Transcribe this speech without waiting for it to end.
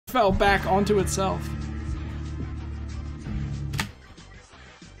fell back onto itself.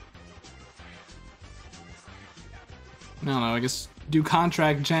 I don't know, I guess do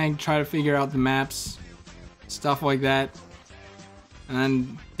contract jank, try to figure out the maps, stuff like that. And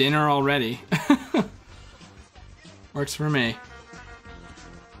then dinner already. Works for me.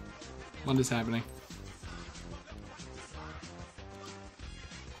 What is happening?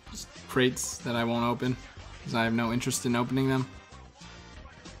 Just crates that I won't open, because I have no interest in opening them.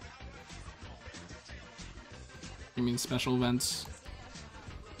 You mean special events?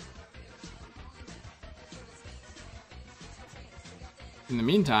 In the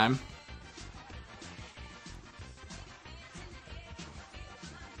meantime,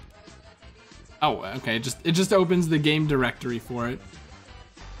 oh, okay, it just opens the game directory for it.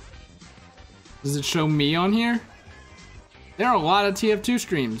 Does it show me on here? There are a lot of TF2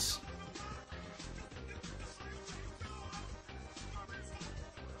 streams.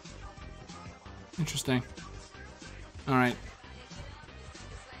 Interesting. Alright.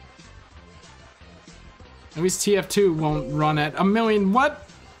 At least TF2 won't run at a million. What?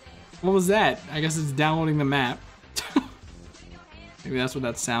 What was that? I guess it's downloading the map. Maybe that's what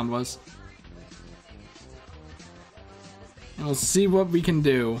that sound was. And we'll see what we can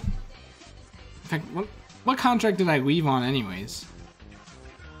do. In fact, what contract did I leave on anyways?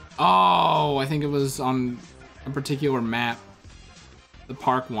 Oh, I think it was on a particular map. The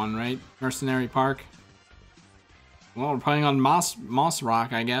park one, right? Mercenary Park. Well, we're playing on Moss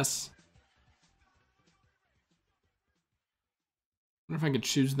Rock, I guess. I wonder if I could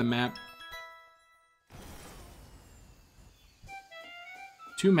choose the map.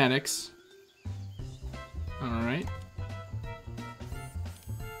 2 medics. Alright.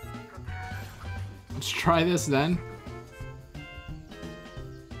 Let's try this then.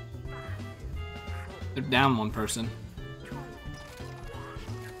 They're down 1 person.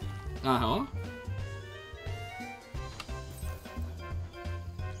 Hello?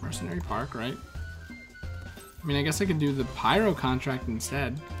 Mercenary Park, right? I mean, I guess I could do the Pyro contract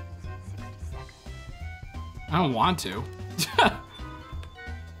instead. I don't want to.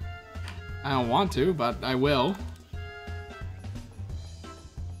 I don't want to, but I will.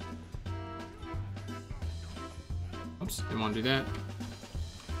 Oops, didn't want to do that.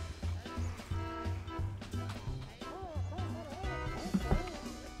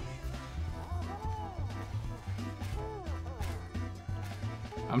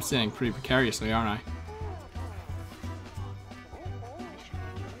 I'm standing pretty precariously, aren't I?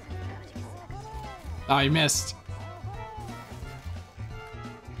 Oh, you missed.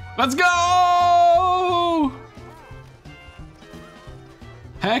 Let's go!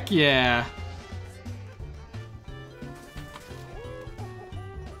 Heck yeah.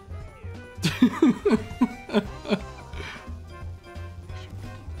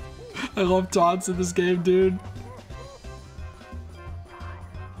 I love taunts in this game, dude.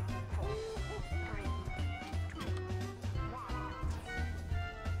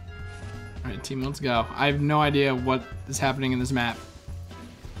 Alright, team, let's go. I have no idea what is happening in this map.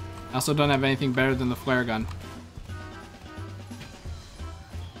 I also don't have anything better than the flare gun.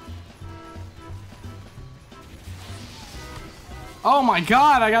 Oh my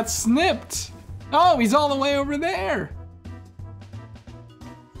god, I got snipped! Oh, he's all the way over there!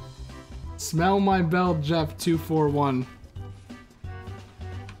 Smell my bell, Jeff 241.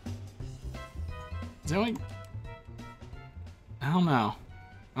 Is that like... I don't know.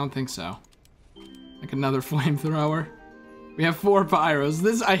 I don't think so. Like another flamethrower. We have 4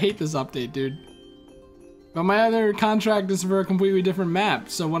 pyros. I hate this update, dude. But my other contract is for a completely different map.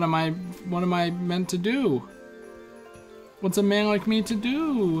 So what am I meant to do? What's a man like me to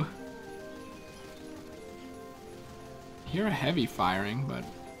do? I hear a heavy firing, but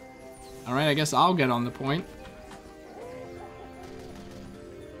alright, I guess I'll get on the point.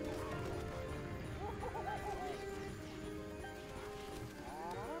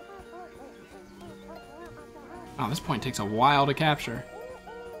 Oh, this point takes a while to capture.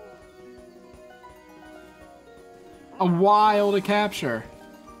 A while to capture.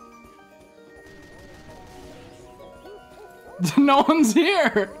 No one's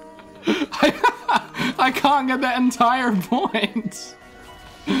here. I can't get that entire point.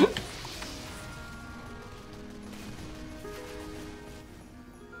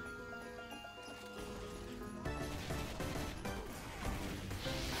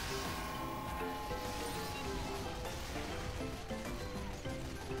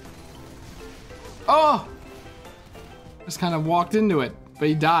 Oh! Just kind of walked into it, but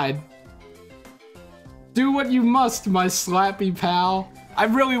he died. Do what you must, my slappy pal. I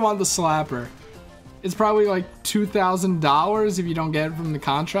really want the slapper. It's probably like $2,000 if you don't get it from the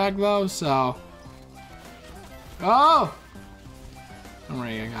contract though, so. Oh! Don't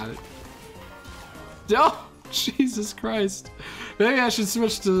worry, I got it. Oh, Jesus Christ. Maybe I should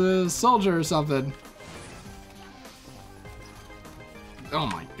switch to the soldier or something. Oh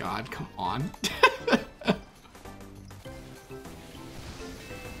my God, come on.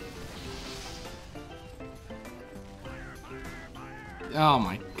 Oh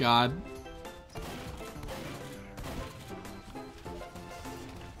my God.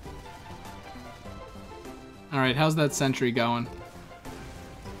 All right, how's that sentry going?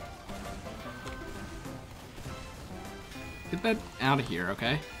 Get that out of here,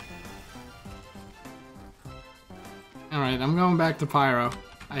 okay? All right, I'm going back to Pyro.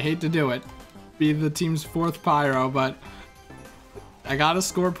 I hate to do it. Be the team's 4th Pyro, but I gotta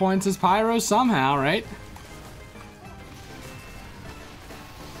score points as Pyro somehow, right?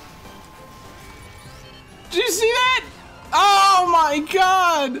 Did you see that? Oh my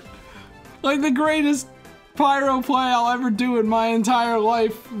God! Like the greatest Pyro play I'll ever do in my entire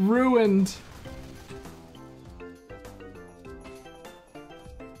life ruined.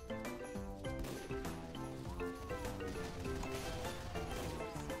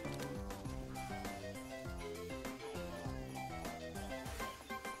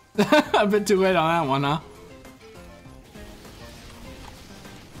 A bit too late on that one, huh?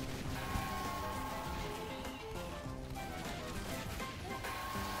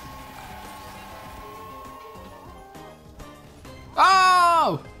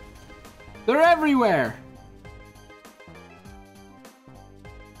 Oh! They're everywhere!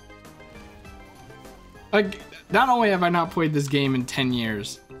 Like, not only have I not played this game in 10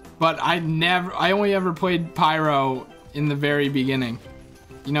 years, but I only ever played Pyro in the very beginning.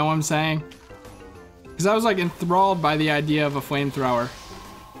 You know what I'm saying? Because I was like enthralled by the idea of a flamethrower.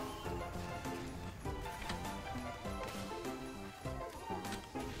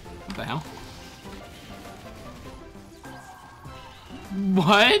 What the hell?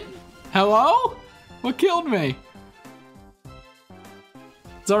 What? Hello? What killed me?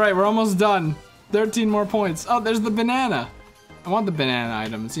 It's alright, we're almost done. 13 more points. Oh, there's the banana. I want the banana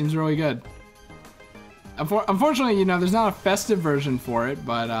item. It seems really good. Unfortunately, you know, there's not a festive version for it,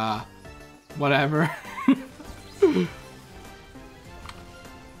 but, whatever. Oh,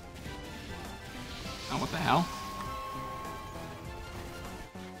 what the hell?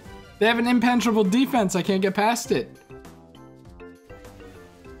 They have an impenetrable defense. I can't get past it.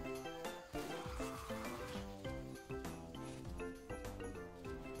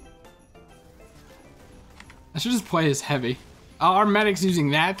 I should just play as heavy. Oh, our medic's using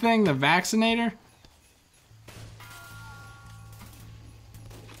that thing, the vaccinator?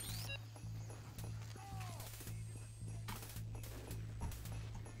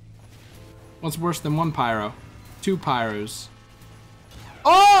 What's worse than 1 pyro? 2 pyros.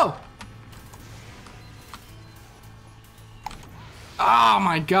 Oh! Oh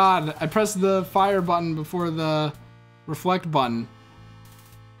my God, I pressed the fire button before the reflect button.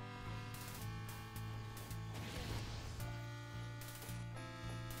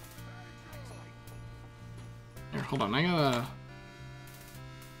 Here, hold on, I gotta...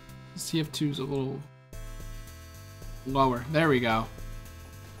 CF2's a little lower. There we go.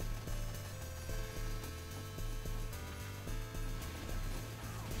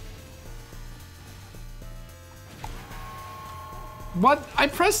 What? I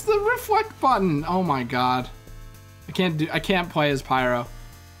pressed the reflect button. Oh my God. I can't play as Pyro.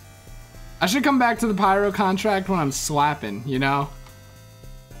 I should come back to the Pyro contract when I'm slapping, you know?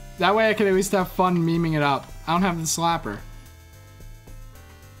 That way I can at least have fun memeing it up. I don't have the slapper.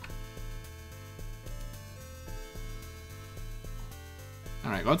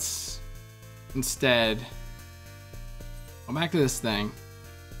 Alright, let's instead go back to this thing.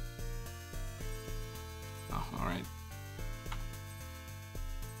 Oh, alright.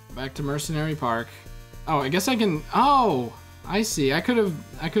 Back to Mercenary Park. Oh, I guess I can. Oh, I see. I could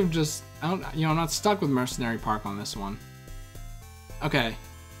have just. I don't. You know, I'm not stuck with Mercenary Park on this one. Okay.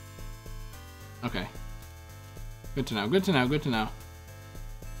 Okay. Good to know. Good to know. Good to know.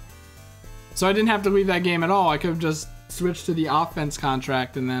 So I didn't have to leave that game at all. I could have just switched to the offense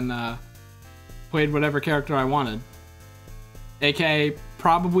contract and then played whatever character I wanted. AKA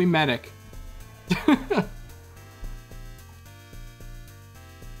probably medic.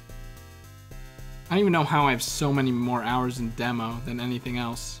 I don't even know how I have so many more hours in demo than anything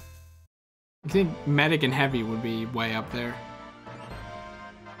else. I think medic and heavy would be way up there.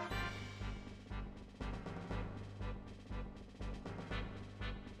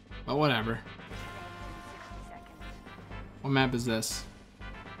 But whatever. What map is this?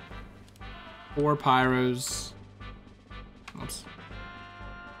 4 pyros. Oops.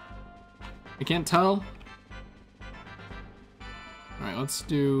 I can't tell. Alright, let's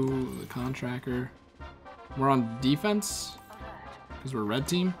do the contractor. We're on defense? Because we're red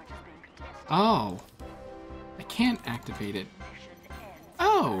team? Oh. I can't activate it.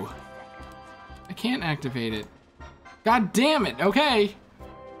 Oh. I can't activate it. God damn it. Okay.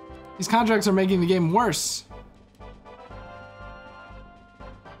 These contracts are making the game worse.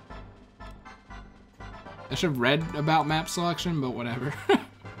 I should have read about map selection, but whatever.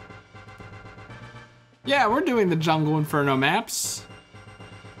 Yeah, we're doing the Jungle Inferno maps.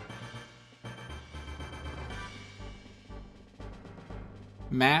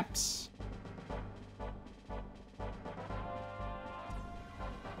 Maps.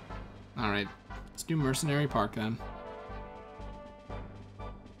 Alright, let's do Mercenary Park then.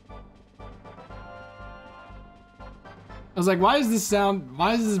 I was like, why does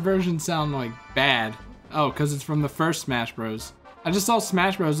this version sound like bad? Oh, because it's from the first Smash Bros. I just saw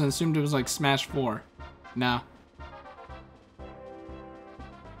Smash Bros and assumed it was like Smash 4. No.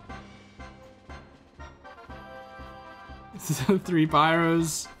 Three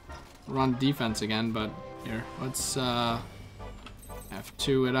pyros. We're on defense again, but here, let's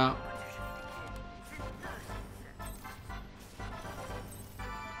F2 it up.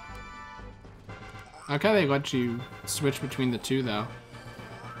 Okay, they let you switch between the two though.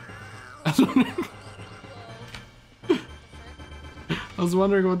 I was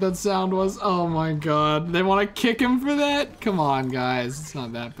wondering what that sound was. Oh my god. They want to kick him for that? Come on, guys. It's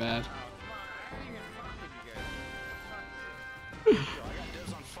not that bad.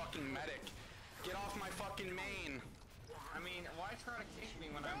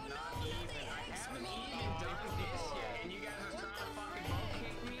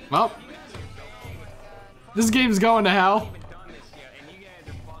 Well, this game's going to hell.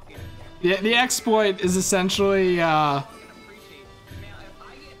 The exploit is essentially,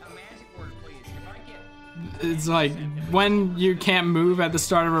 it's like when you can't move at the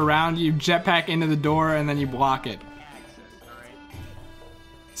start of a round, you jetpack into the door and then you block it.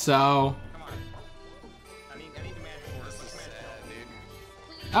 So,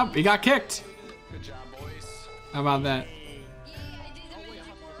 oh, he got kicked. How about that?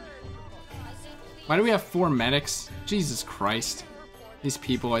 Why do we have 4 medics? Jesus Christ. These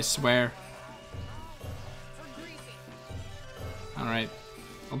people, I swear. Alright,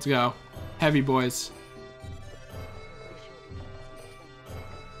 let's go. Heavy boys.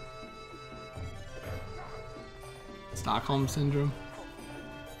 Stockholm Syndrome.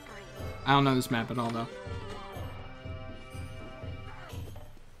 I don't know this map at all though.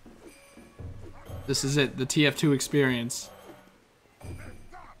 This is it, the TF2 experience.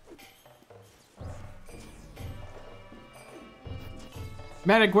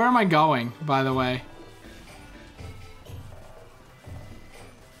 Medic, where am I going, by the way?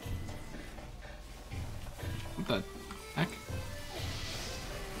 What the heck?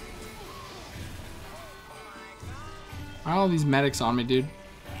 Why are all these medics on me, dude?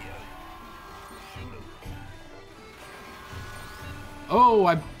 Oh,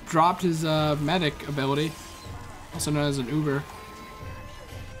 I dropped his medic ability, also known as an Uber.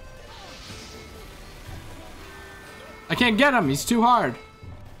 I can't get him, he's too hard.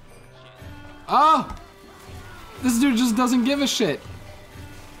 Oh! This dude just doesn't give a shit.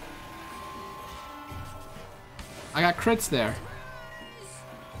 I got crits there.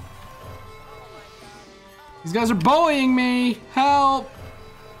 These guys are bullying me! Help!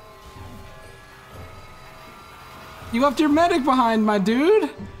 You left your medic behind, my dude!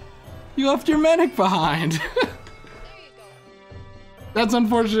 You left your medic behind. That's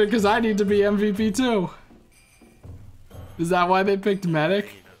unfortunate because I need to be MVP too. Is that why they picked medic?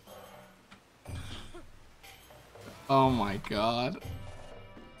 Oh my god.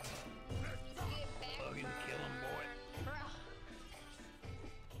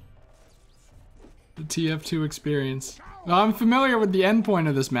 The TF2 experience. Well, I'm familiar with the endpoint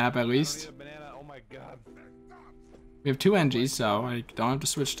of this map at least. We have 2 NGs, so I don't have to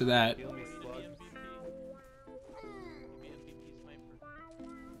switch to that.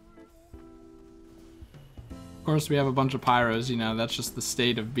 Of course, we have a bunch of pyros, you know, that's just the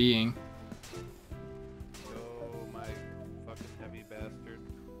state of being. Oh, my fucking heavy bastard.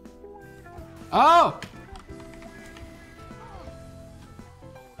 Oh!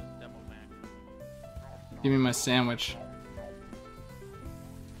 Give me my sandwich.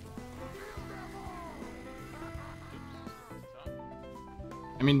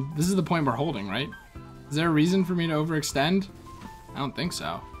 I mean, this is the point we're holding, right? Is there a reason for me to overextend? I don't think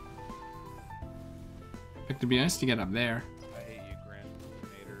so. It'd be nice to get up there. I hate you, Grant.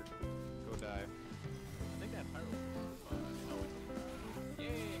 Nader. Go die.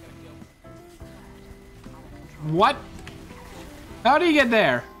 What? How do you get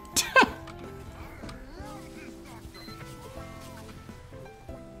there?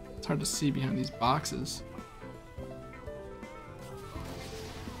 It's hard to see behind these boxes.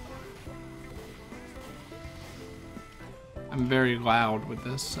 I'm very loud with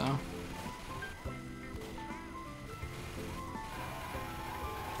this, so.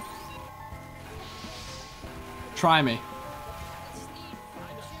 Try me.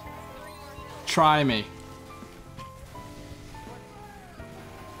 Try me.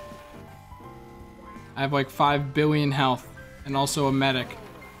 I have like 5 billion health and also a medic.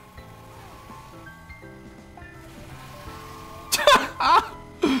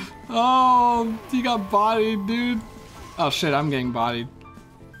 Oh, you got bodied, dude. Oh shit, I'm getting bodied.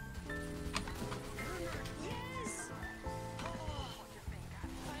 Yes! Oh,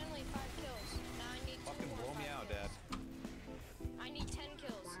 finally 5 kills. Now I need 2 Fucking more blow me 5 out, kills. Dad. I need 10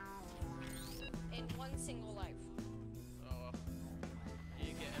 kills. In 1 single life. Oh,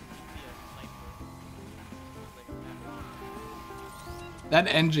 you get MVP as sniper. That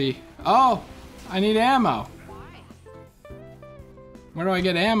NG. Oh, I need ammo. Why? Where do I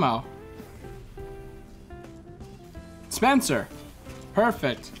get ammo? Spencer.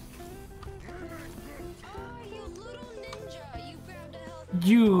 Perfect. Oh, you little ninja! You grabbed a health.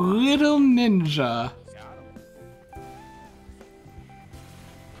 You little ninja.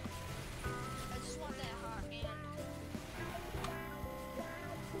 I just want that hot hand.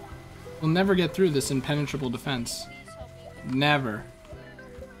 We'll never get through this impenetrable defense. Please help me Never.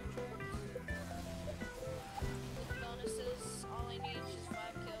 with bonuses. All I need is 5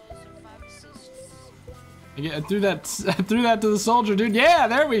 kills and 5 assists. I threw that to the soldier, dude. Yeah,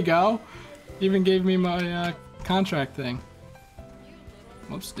 there we go. Even gave me my contract thing. You little.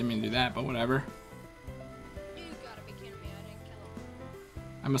 Whoops, didn't mean to do that, but whatever. You gotta be kidding me. I didn't kill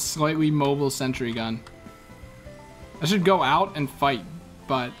him. I'm a slightly mobile sentry gun. I should go out and fight,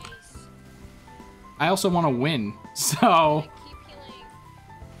 but Nice. I also want to win. So, I keep healing.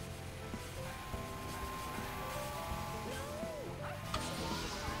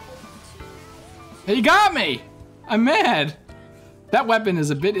 he got me. I'm mad. That weapon is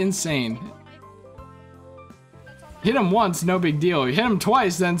a bit insane. That's all I Hit him once, no big deal. You hit him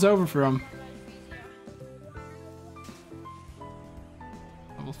twice, then it's over for him.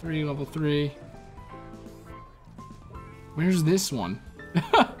 Level 3, level 3. Where's this one?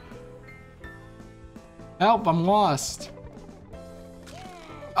 Help, I'm lost.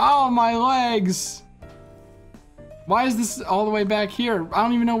 Oh, my legs. Why is this all the way back here? I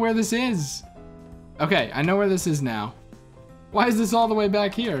don't even know where this is. Okay, I know where this is now. Why is this all the way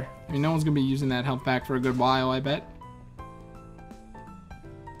back here? I mean, no one's gonna be using that health pack for a good while, I bet.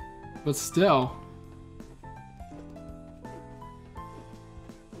 But still.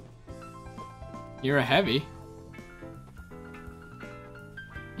 You're a heavy.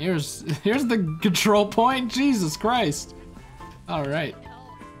 Here's the control point. Jesus Christ. All right. help.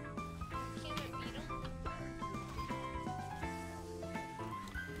 Can't I beat him?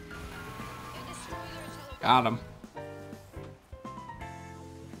 And destroy their teleport. Got him.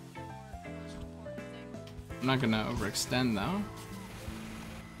 Most important thing. I'm not gonna overextend though.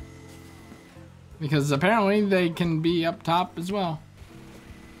 Because apparently they can be up top as well.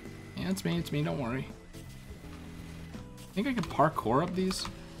 Yeah, it's me, don't worry. Think I could parkour up these?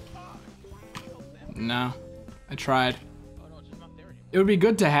 No. I tried. Oh no, it's just not there anymore. It would be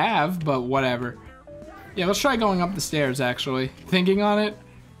good to have, but whatever. Yeah, let's try going up the stairs actually. Thinking on it.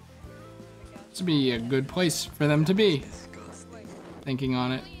 This would be a good place for them to be. Thinking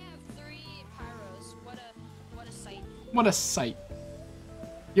on it. We have 3 pyros. What a sight. What a sight.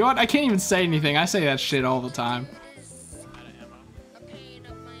 You know what? I can't even say anything. I say that shit all the time. It is Out of ammo. a pain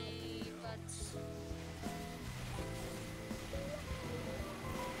of my butt.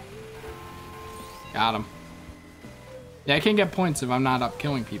 Got him. Yeah, I can't get points if I'm not up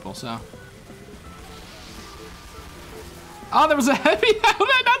killing people, so. Oh, there was a heavy. How did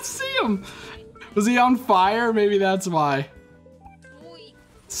I not see him? Was he on fire? Maybe that's why. Oi.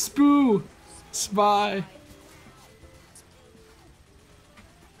 Spoo. Spy.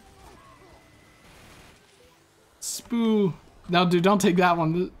 Spoo. No, dude, don't take that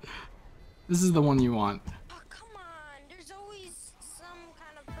one. This is the one you want. Oh, come on. There's always some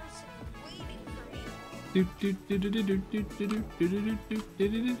kind of person waiting for me.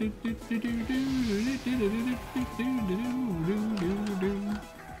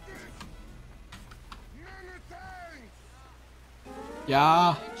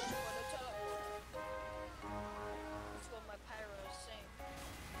 Yeah. That's what my pyro is saying.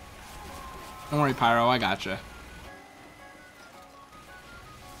 Don't worry, Pyro, I gotcha.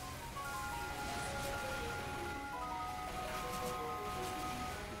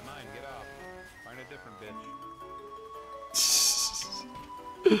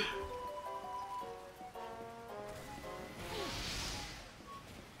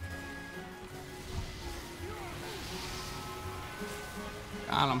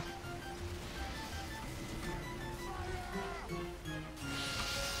 Got him.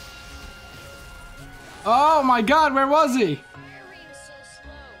 Oh my god, where was he? Fire rate is so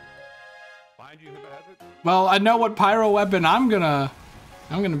slow. Behind you, Hazard. Well, I know what pyro weapon I'm gonna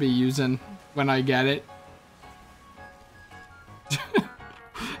be using when I get it.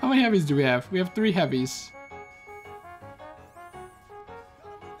 How many heavies do we have? We have 3 heavies.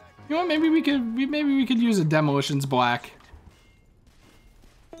 You know what? Maybe we could use a demolitions black.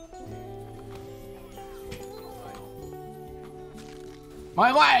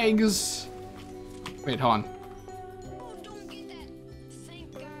 My legs. Wait, hold on. Oh, don't get that.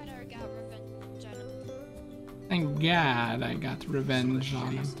 Thank God I got revenge on him. Thank God I got revenge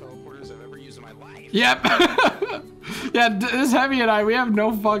on him. Teleporters I've ever used in my life. Yep. Yeah, this heavy and I, we have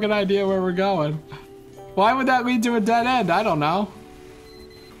no fucking idea where we're going. Why would that lead to a dead end? I don't know.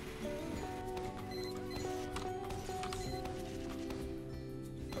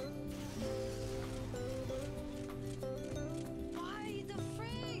 Why the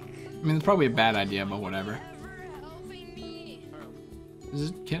frick? I mean, it's probably a bad idea, but whatever. Never helping me.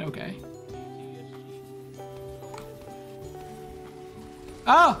 Is this kid okay?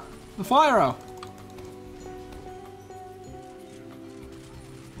 Oh! The Flyro!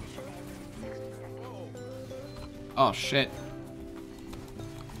 Oh shit.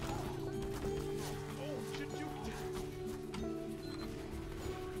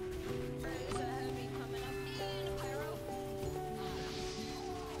 There's a heavy coming up and a pyro.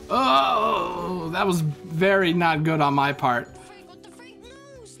 Oh, that was very not good on my part. What the frick?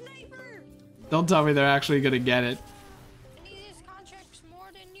 No, sniper! Don't tell me they're actually gonna get it. I need these contracts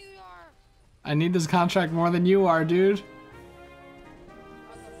more than you are. I need this contract more than you are, dude.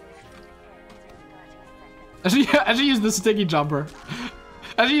 I should use the sticky jumper.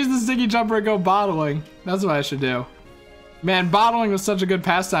 I should use the sticky jumper and go bottling. That's what I should do. Man, bottling was such a good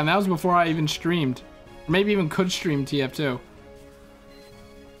pastime. That was before I even streamed. Or maybe even could stream TF2. You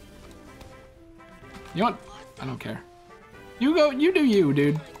know what? I don't care. You go, you do you,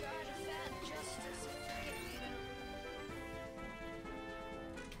 dude. My God, if that justice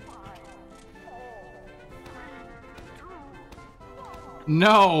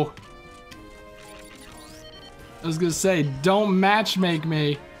No. I was gonna say, don't matchmake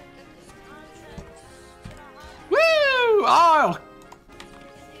me. Woo! Oh!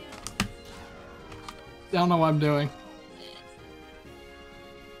 I don't know what I'm doing.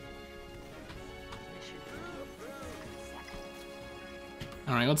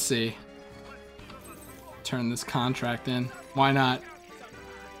 Alright, let's see. Turn this contract in. Why not?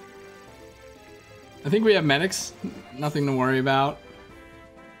 I think we have medics. Nothing to worry about.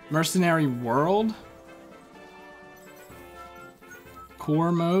 Mercenary world?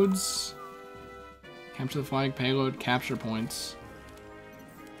 Core modes? Capture the flag, payload, capture points.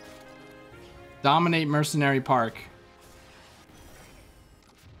 Dominate Mercenary Park.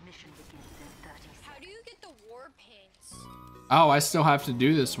 How do you get the war paints? Oh, I still have to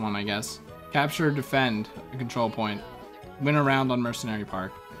do this one, I guess. Capture, defend, a control point. Win a round on Mercenary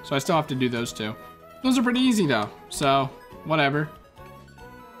Park. So I still have to do those 2. Those are pretty easy though, so whatever.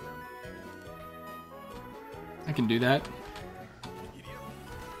 I can do that.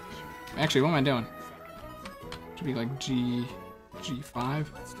 Actually, what am I doing? Should be like G5.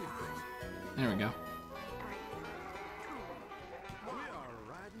 There we go.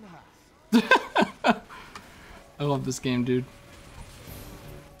 I love this game, dude.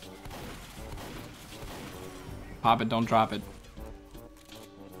 Pop it, don't drop it.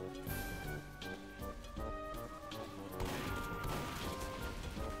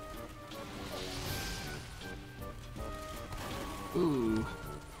 Ooh.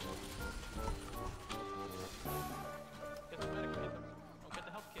 Get the medic kit. Oh, get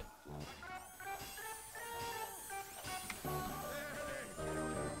the health kit.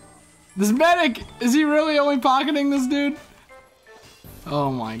 This medic! Is he really only pocketing this dude? Oh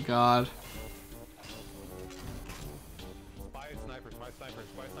my god. Spy snipers, spy snipers,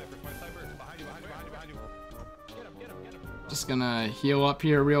 spy snipers, spy snipers. Behind you, behind you, behind you, behind you. Get him, get him, get him. Just gonna heal up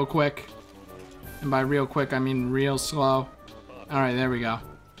here real quick. And by real quick, I mean real slow. Alright, there we go.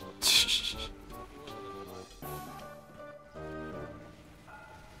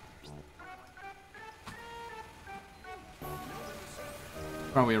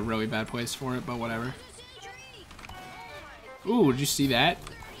 Probably a really bad place for it, but whatever. Ooh, did you see that?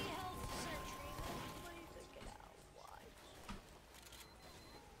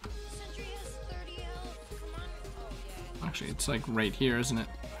 Sentry has 30 health. Come on. Oh, yeah. Actually, it's like right here, isn't it?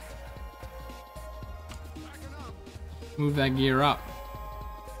 Move that gear up.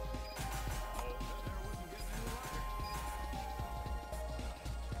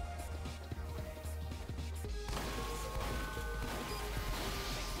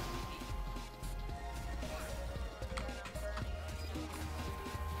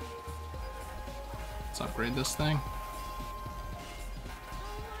 Let's upgrade this thing. Oh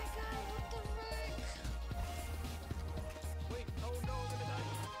my god, what the frick?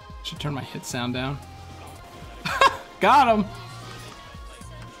 Should turn my hit sound down. Got him!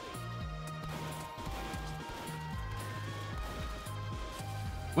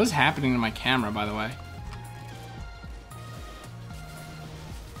 What is happening to my camera, by the way?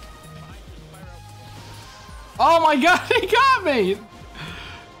 Oh my god, he got me!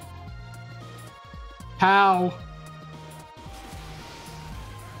 How?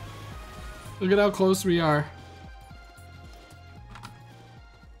 Look at how close we are.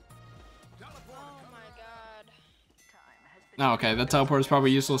 Oh my god. Oh, okay, that teleport is probably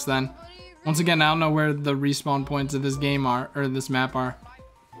useless then. What are you Once again, I don't know where the respawn points of this game are, or this map are.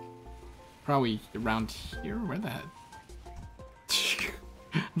 Probably around here? Where the heck?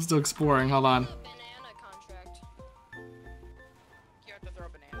 I'm still exploring, hold on. banana contract? You have to throw a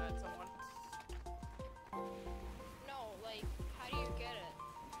banana at someone. No, like, how do you get it?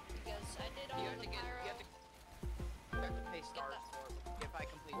 Because I did all You have the to get. pyro. You have to pay stars for if I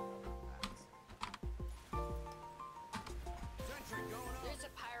complete that. There's a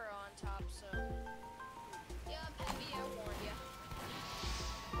pyro on top, so. Yup, heavy, I warned ya.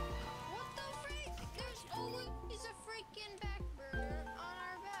 What the frick? There's always a freaking back burner on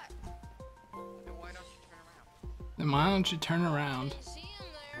our back. Then why don't you turn around? Then why don't you turn around? Didn't see him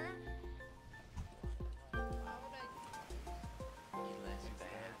there. Why would I?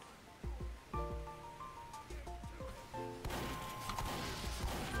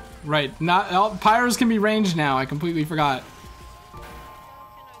 Right, not all pyros can be ranged now. I completely forgot. How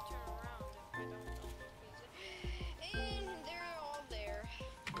can I turn around if I don't know if he's in? And they're all there.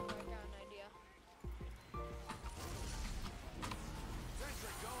 Oh, I got an idea.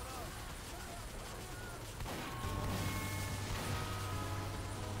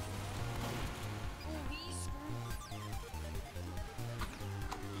 Ooh, he's screwed.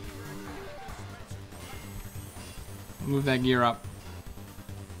 Move that gear up.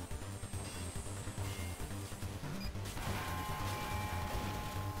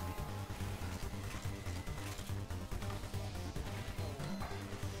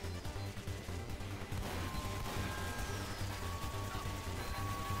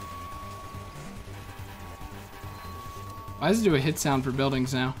 Why does it do a hit sound for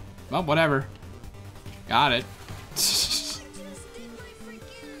buildings now? Well, whatever. Got it. I just did my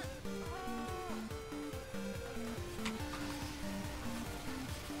freaking.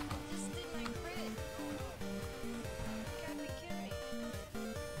 Just did my crit. Gotta be kidding me.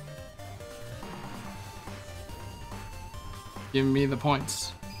 Give me the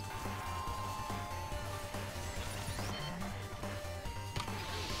points.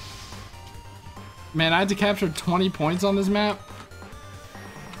 Man, I had to capture 20 points on this map.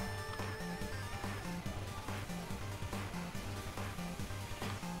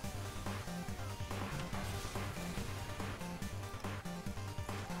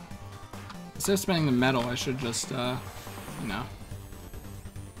 Instead of spending the metal, I should just, you know,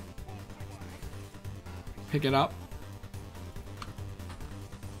 pick it up.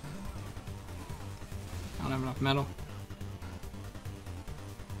 I don't have enough metal.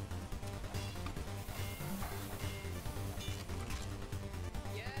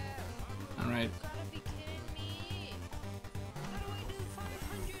 Alright. Gotta be kidding me. How do I do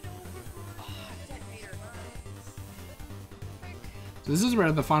 500 over? Detonator. Frick. So this is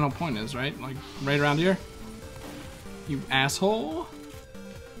where the final point is, right? Like, right around here? You asshole?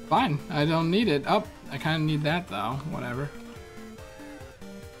 Fine, I don't need it. Oh, I kind of need that though. Whatever.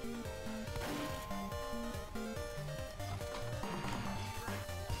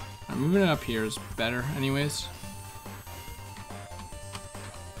 Moving it up here is better anyways.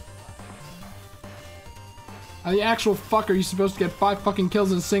 How the actual fuck are you supposed to get 5 fucking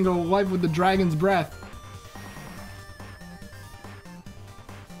kills in a single life with the dragon's breath?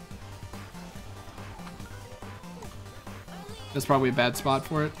 That's probably a bad spot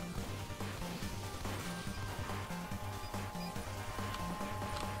for it.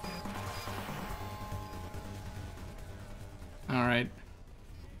 Alright.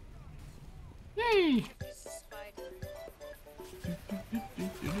 Yay!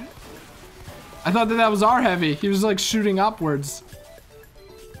 I thought that was our heavy. He was like shooting upwards.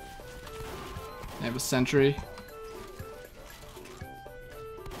 I have a sentry.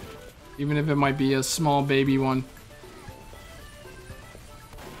 Even if it might be a small baby one.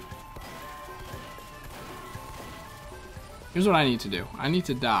 Here's what I need to do. I need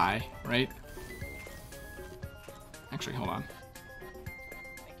to die, right? Actually, hold on.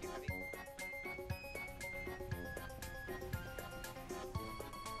 Thank you, Heavy.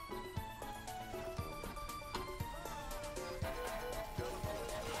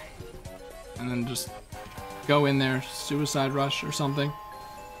 and then just go in there, suicide rush or something.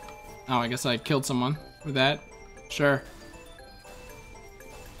 Oh, I guess I killed someone with that. Sure.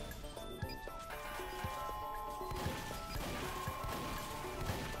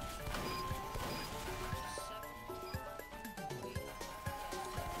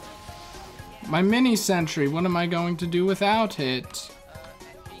 My mini sentry, what am I going to do without it?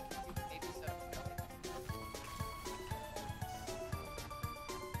 NG, can you maybe set up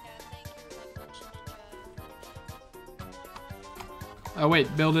a Oh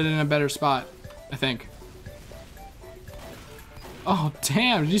wait, build it in a better spot, I think. Oh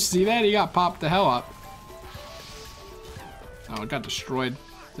damn, did you see that? He got popped the hell up. Oh, it got destroyed.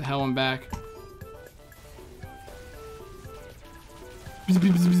 To hell and back.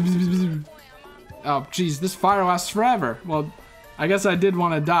 Oh jeez, this fire lasts forever. Well, I guess I did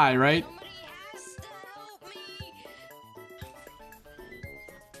want to die, right?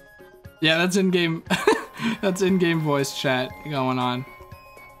 Yeah, that's in-game. That's in-game voice chat going on.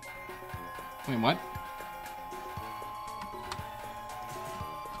 Wait, what?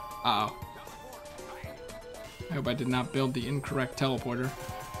 Uh-oh. I hope I did not build the incorrect teleporter.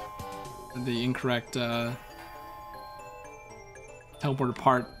 The incorrect, teleporter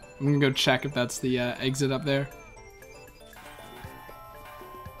part. I'm gonna go check if that's the, exit up there.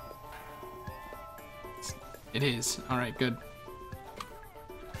 It is. Alright, good.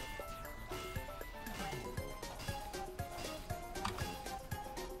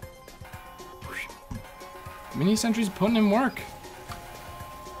 Mini sentry's putting in work.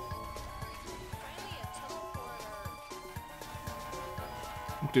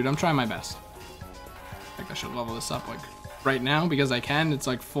 Dude, I'm trying my best. I think I should level this up like right now because I can. It's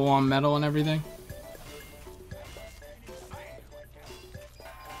like full on metal and everything.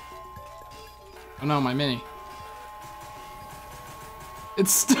 Oh no, my mini.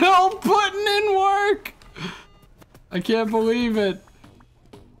 It's still putting in work! I can't believe it.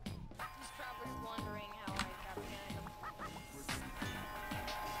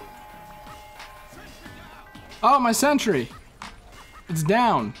 Oh, my sentry! It's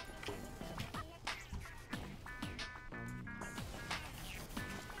down.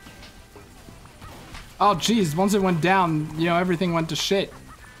 Oh, geez, once it went down, you know, everything went to shit.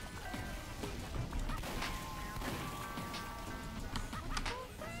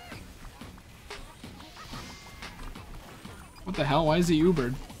 What the hell? Why is he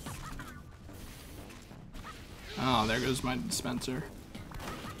Ubered? Oh, there goes my dispenser.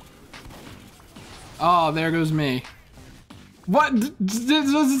 Oh, there goes me. What? Was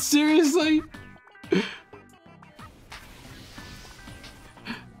it seriously?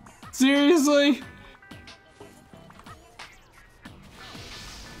 Seriously?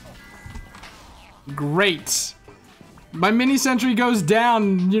 Great. My mini sentry goes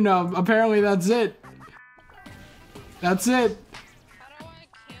down, you know, apparently that's it. That's it. How do I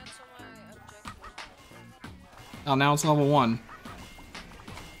cancel my objective? Oh, now it's level 1.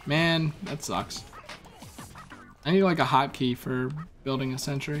 Man, that sucks. I need like a hotkey for building a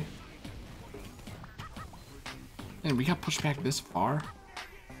sentry. And we got pushed back this far?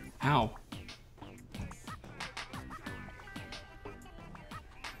 How?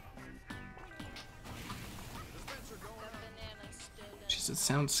 Jeez, it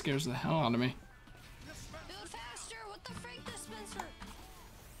sound scares the hell out of me. Build faster! What the freak, dispenser?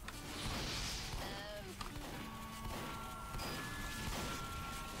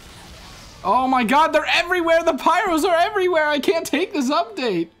 Oh my god, they're everywhere! The pyros are everywhere! I can't take this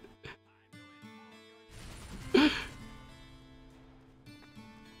update!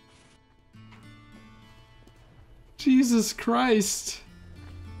 Jesus Christ.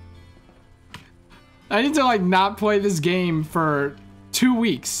 I need to like not play this game for 2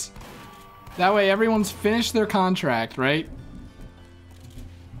 weeks. That way everyone's finished their contract, right?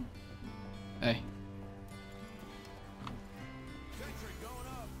 Hey.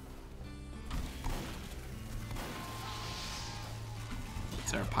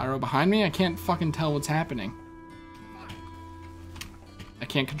 Is there a pyro behind me? I can't fucking tell what's happening. I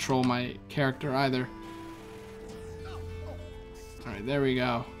can't control my character either. Alright, there we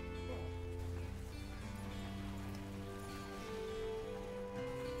go.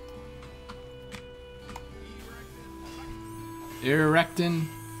 Erectin.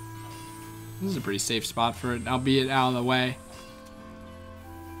 This is a pretty safe spot for it, albeit out of the way.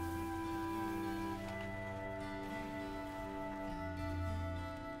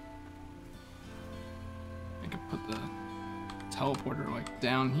 I could put the teleporter like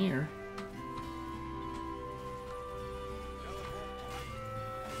down here.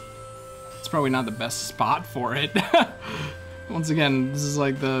 It's probably not the best spot for it. Once again, this is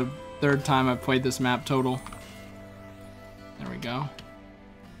like the third time I've played this map total. There we go.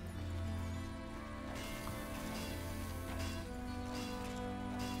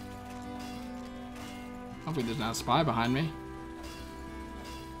 Hopefully there's not a spy behind me.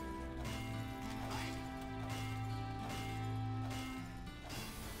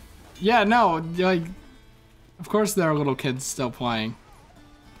 Yeah, no, like, of course there are little kids still playing.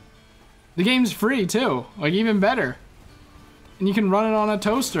 The game's free too, like even better. And you can run it on a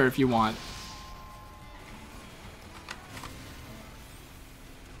toaster if you want.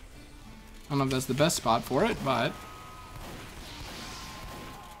 I don't know if that's the best spot for it, but...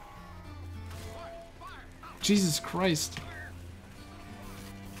 Jesus Christ.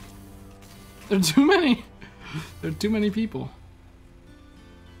 There are too many. There are too many people.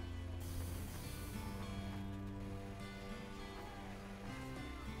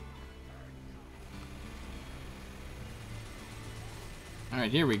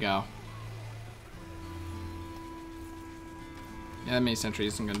 Alright, here we go. Yeah, that mini sentry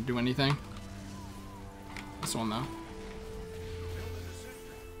isn't gonna do anything. This one though.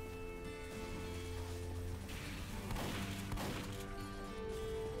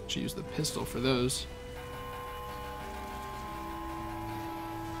 Should use the pistol for those.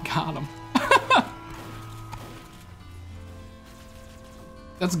 Got him.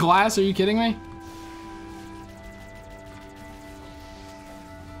 That's glass, are you kidding me?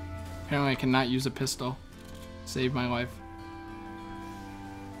 Apparently I cannot use a pistol. Save my life.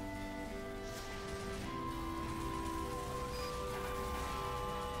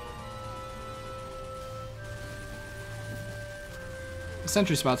 The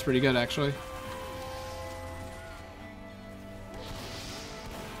sentry spot's pretty good, actually.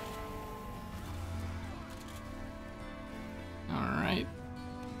 Alright.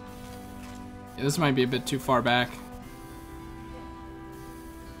 Yeah, this might be a bit too far back.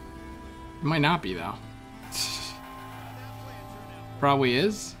 It might not be, though. Probably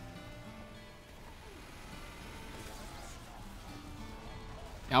is.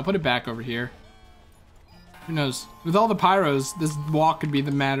 Yeah, I'll put it back over here. Who knows? With all the pyros, this walk could be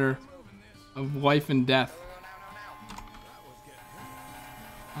the matter of life and death.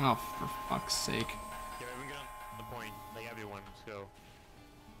 Oh, for fuck's sake. Yeah, we can get on the point. Like everyone, let's go.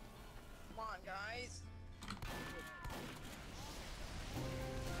 Come on, guys.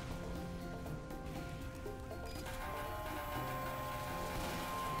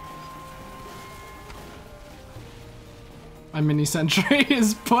 My mini sentry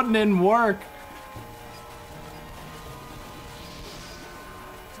is putting in work.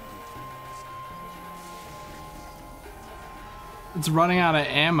 It's running out of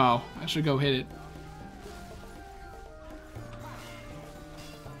ammo. I should go hit it.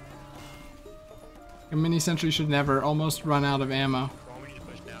 A mini sentry should never almost run out of ammo. Well, we need to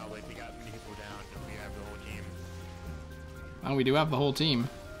push now. Like, we got many people down, and we have the whole team. Oh, we do have the whole team.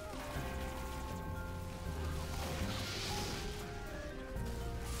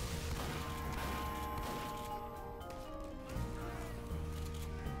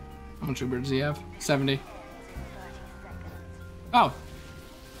 How much Uber does he have? 70. Oh.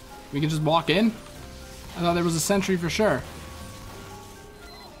 We can just walk in? I thought there was a sentry for sure.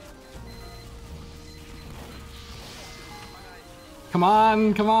 Come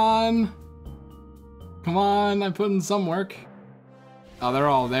on, come on. Come on, I'm putting some work. Oh, they're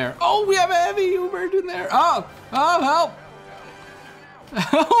all there. Oh, we have a heavy Uber in there. Oh, oh, help.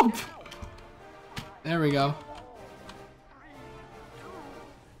 Help. There we go.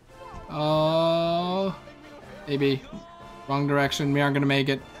 Oh, maybe. Wrong direction. We aren't gonna make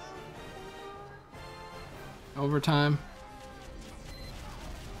it. Overtime.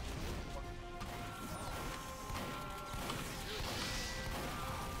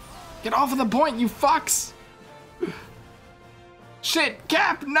 Get off of the point, you fucks! Shit,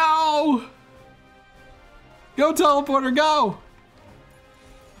 Cap, no! Go, teleporter, go!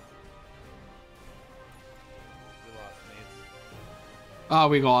 We lost, mates. Oh,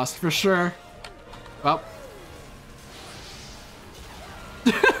 we lost, for sure. Well.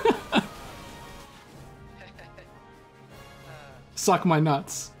 Suck my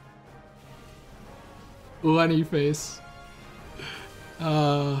nuts. Lenny face.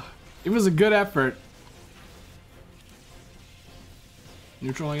 It was a good effort.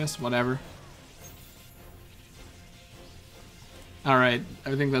 Neutral, I guess? Whatever. Alright,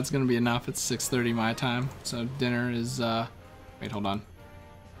 I think that's gonna be enough. It's 6:30 my time, so dinner is, wait, hold on.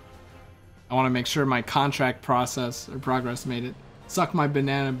 I want to make sure my contract process or progress made it. Suck my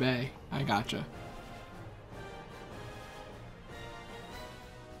banana bay. I gotcha.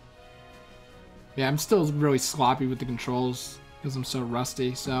 Yeah, I'm still really sloppy with the controls because I'm so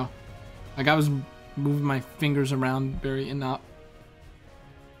rusty, so Like I was moving my fingers around very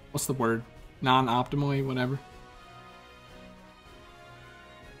what's the word? Non-optimally, whatever.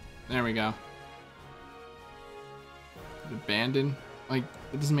 There we go. Abandon? Like,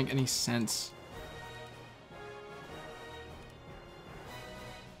 it doesn't make any sense.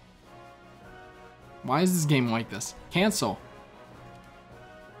 Why is this game like this? Cancel.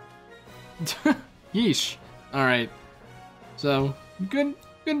 Yeesh. Alright. So, good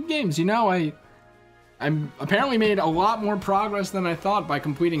games. You know, I apparently made a lot more progress than I thought by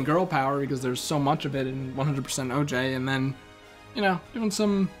completing Girl Power because there's so much of it in 100% OJ, and then, you know, doing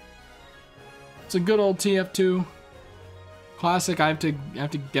some... It's a good old TF2 classic. I have to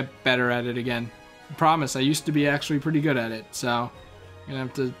get better at it again. I promise, I used to be actually pretty good at it, so I'm gonna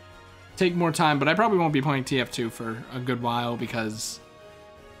have to take more time, but I probably won't be playing TF2 for a good while because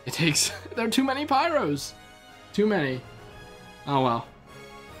it takes... there are too many pyros! Too many. Oh well.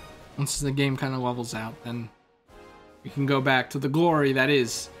 Once the game kind of levels out, then we can go back to the glory that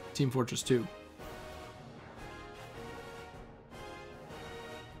is Team Fortress 2.